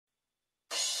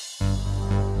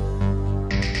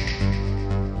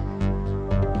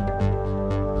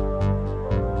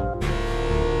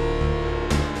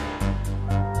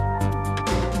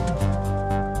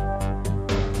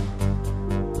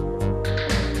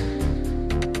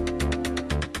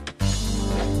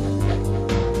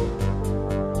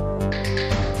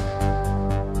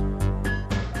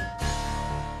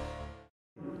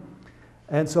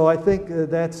And so I think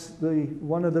that's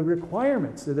one of the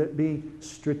requirements, that it be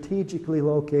strategically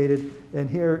located. And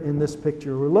here in this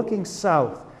picture, we're looking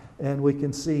south, and we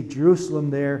can see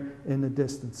Jerusalem there in the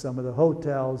distance, some of the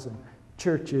hotels and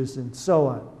churches and so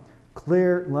on.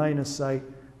 Clear line of sight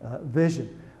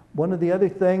vision. One of the other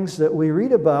things that we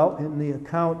read about in the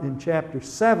account in chapter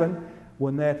 7,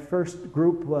 when that first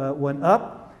group went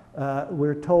up,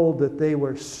 we're told that they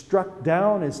were struck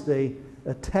down as they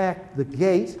attacked the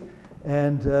gate,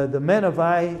 and the men of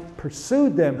Ai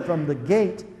pursued them from the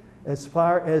gate as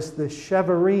far as the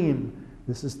Shevarim.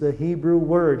 This is the Hebrew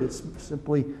word. It's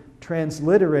simply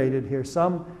transliterated here.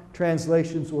 Some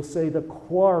translations will say the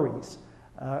quarries,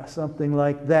 something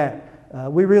like that.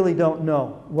 We really don't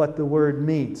know what the word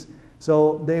means.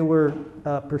 So they were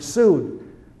pursued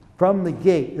from the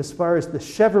gate as far as the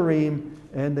Shevarim,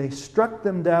 and they struck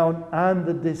them down on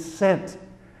the descent.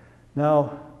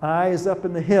 Now, Ai is up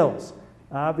in the hills.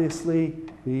 Obviously,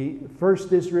 the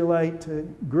first Israelite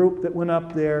group that went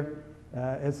up there,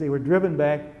 as they were driven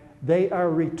back, they are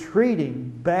retreating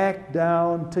back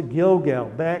down to Gilgal,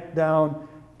 back down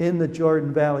in the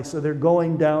Jordan Valley. So they're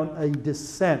going down a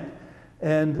descent.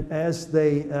 And as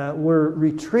they were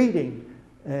retreating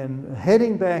and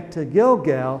heading back to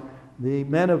Gilgal, the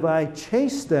men of Ai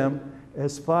chased them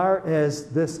as far as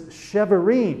this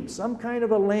Shevarim, some kind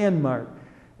of a landmark.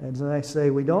 And as I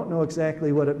say, we don't know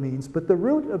exactly what it means, but the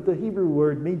root of the Hebrew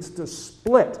word means to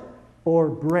split or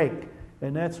break.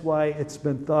 And that's why it's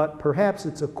been thought perhaps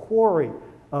it's a quarry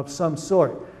of some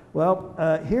sort. Well,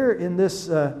 here in this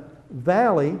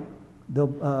valley, the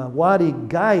Wadi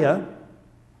Gaya,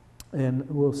 and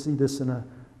we'll see this on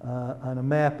a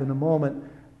map in a moment,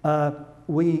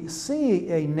 we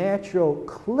see a natural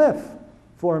cliff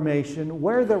formation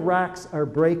where the rocks are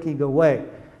breaking away.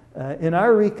 In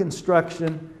our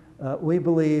reconstruction, we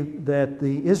believe that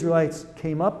the Israelites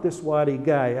came up this Wadi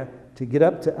Gaya to get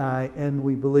up to Ai, and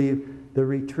we believe the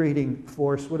retreating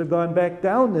force would have gone back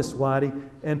down this wadi,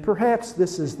 and perhaps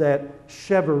this is that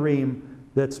Shevarim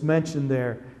that's mentioned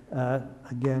there.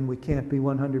 Again, we can't be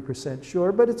 100%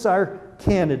 sure, but it's our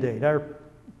candidate, our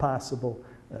possible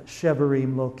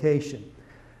Shevarim location.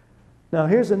 Now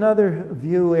here's another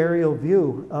view, aerial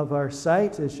view of our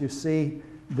site, as you see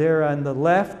there on the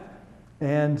left.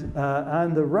 And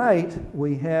on the right,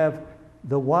 we have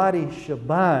the Wadi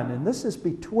Shaban, and this is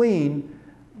between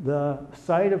the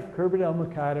site of Khirbet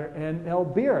el-Maqadir and El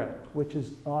Bira, which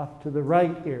is off to the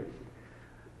right here.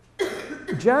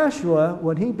 Joshua,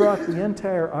 when he brought the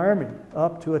entire army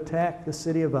up to attack the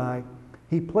city of Ai,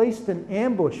 he placed an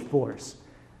ambush force.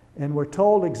 And we're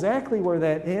told exactly where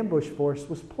that ambush force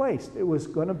was placed. It was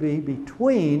going to be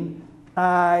between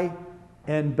Ai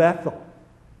and Bethel.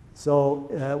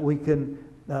 So we can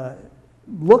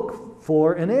look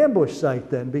for an ambush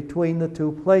site then between the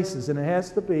two places. And it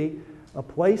has to be a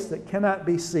place that cannot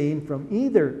be seen from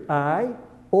either Ai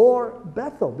or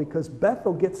Bethel, because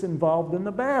Bethel gets involved in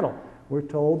the battle. We're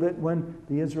told that when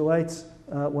the Israelites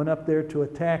went up there to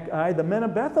attack Ai, the men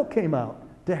of Bethel came out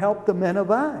to help the men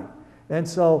of Ai. And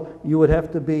so you would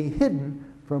have to be hidden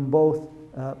from both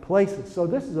places. So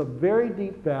this is a very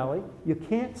deep valley. You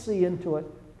can't see into it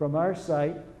from our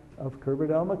site of Khirbet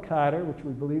el-Maqadir, which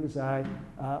we believe is Ai,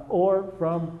 or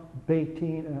from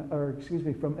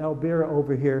from El Bira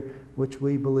over here, which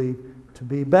we believe to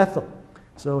be Bethel.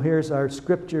 So here's our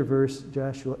scripture verse,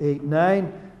 Joshua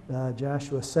 8:9.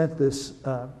 Joshua sent this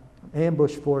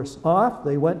ambush force off.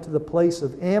 They went to the place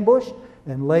of ambush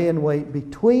and lay in wait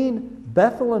between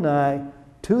Bethel and Ai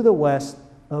to the west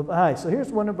of Ai. So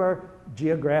here's one of our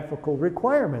geographical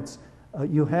requirements.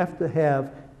 You have to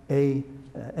have an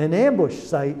ambush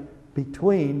site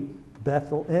between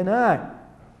Bethel and Ai.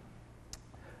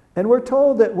 And we're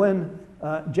told that when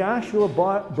Joshua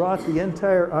brought the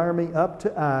entire army up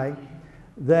to Ai,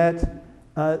 that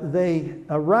they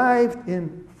arrived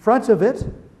in front of it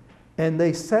and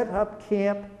they set up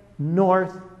camp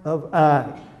north of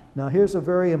Ai. Now here's a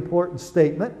very important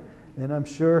statement, and I'm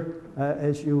sure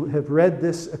as you have read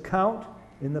this account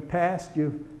in the past,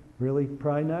 you've really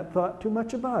probably not thought too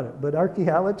much about it. But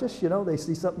archaeologists, they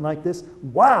see something like this.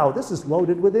 Wow, this is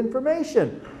loaded with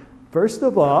information. First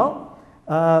of all,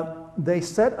 they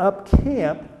set up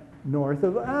camp north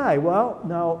of Ai. Well,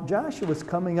 now Joshua was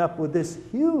coming up with this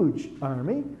huge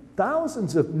army,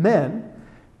 thousands of men,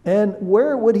 and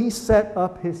where would he set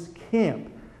up his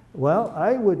camp? Well,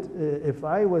 I would, if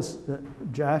I was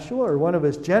Joshua or one of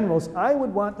his generals, I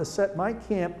would want to set my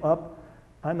camp up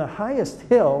on the highest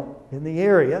hill in the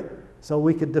area so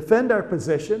we could defend our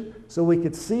position, so we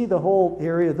could see the whole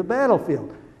area of the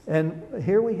battlefield. And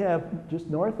here we have, just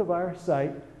north of our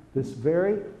site, this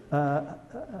very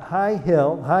high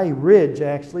hill, high ridge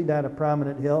actually, not a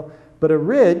prominent hill, but a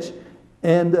ridge,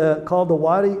 and called the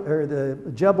Wadi or the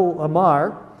Jebel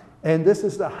Amar, and this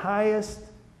is the highest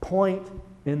point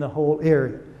in the whole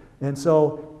area. And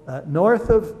so north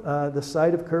of the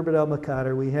site of Khirbet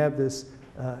el-Makadar, we have this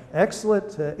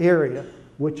excellent area,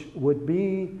 which would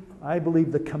be, I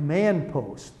believe, the command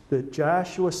post that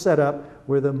Joshua set up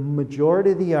where the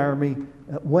majority of the army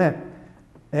went.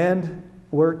 And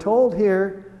we're told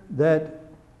here that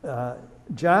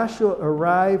Joshua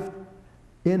arrived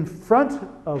in front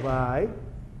of Ai,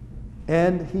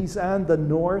 and he's on the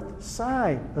north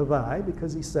side of Ai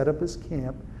because he set up his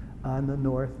camp on the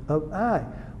north of Ai.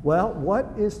 Well,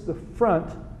 what is the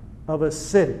front of a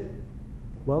city?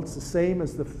 Well, it's the same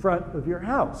as the front of your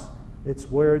house. It's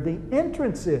where the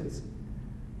entrance is.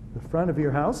 The front of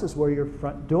your house is where your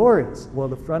front door is. Well,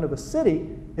 the front of a city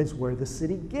is where the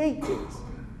city gate is.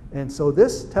 And so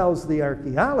this tells the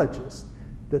archaeologist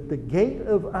that the gate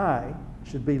of Ai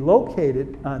should be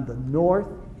located on the north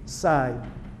side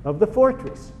of the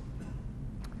fortress.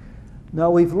 Now,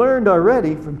 we've learned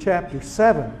already from chapter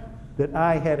 7 that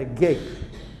Ai had a gate.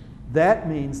 That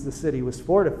means the city was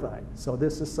fortified. So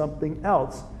this is something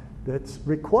else that's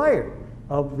required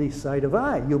of the site of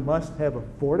Ai. You must have a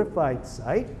fortified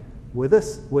site with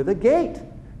a gate.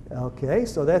 Okay,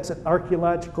 so that's an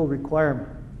archaeological requirement.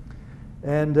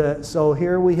 And so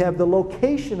here we have the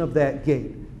location of that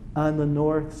gate on the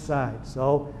north side.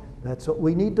 So that's what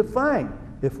we need to find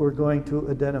if we're going to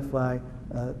identify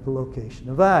the location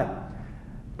of Ai.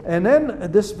 And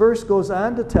then this verse goes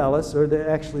on to tell us,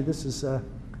 actually this is a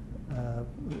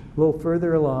little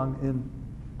further along in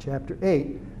chapter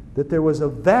 8, that there was a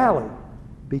valley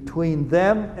between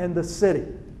them and the city.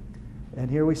 And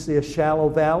here we see a shallow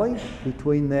valley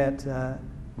between that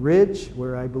ridge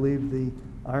where I believe the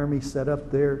army set up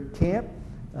their camp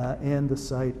and the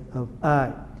site of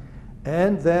Ai.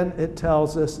 And then it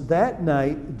tells us that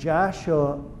night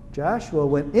Joshua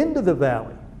went into the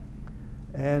valley.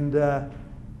 And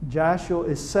Joshua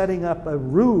is setting up a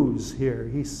ruse here.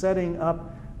 He's setting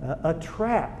up a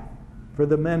trap for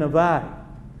the men of Ai.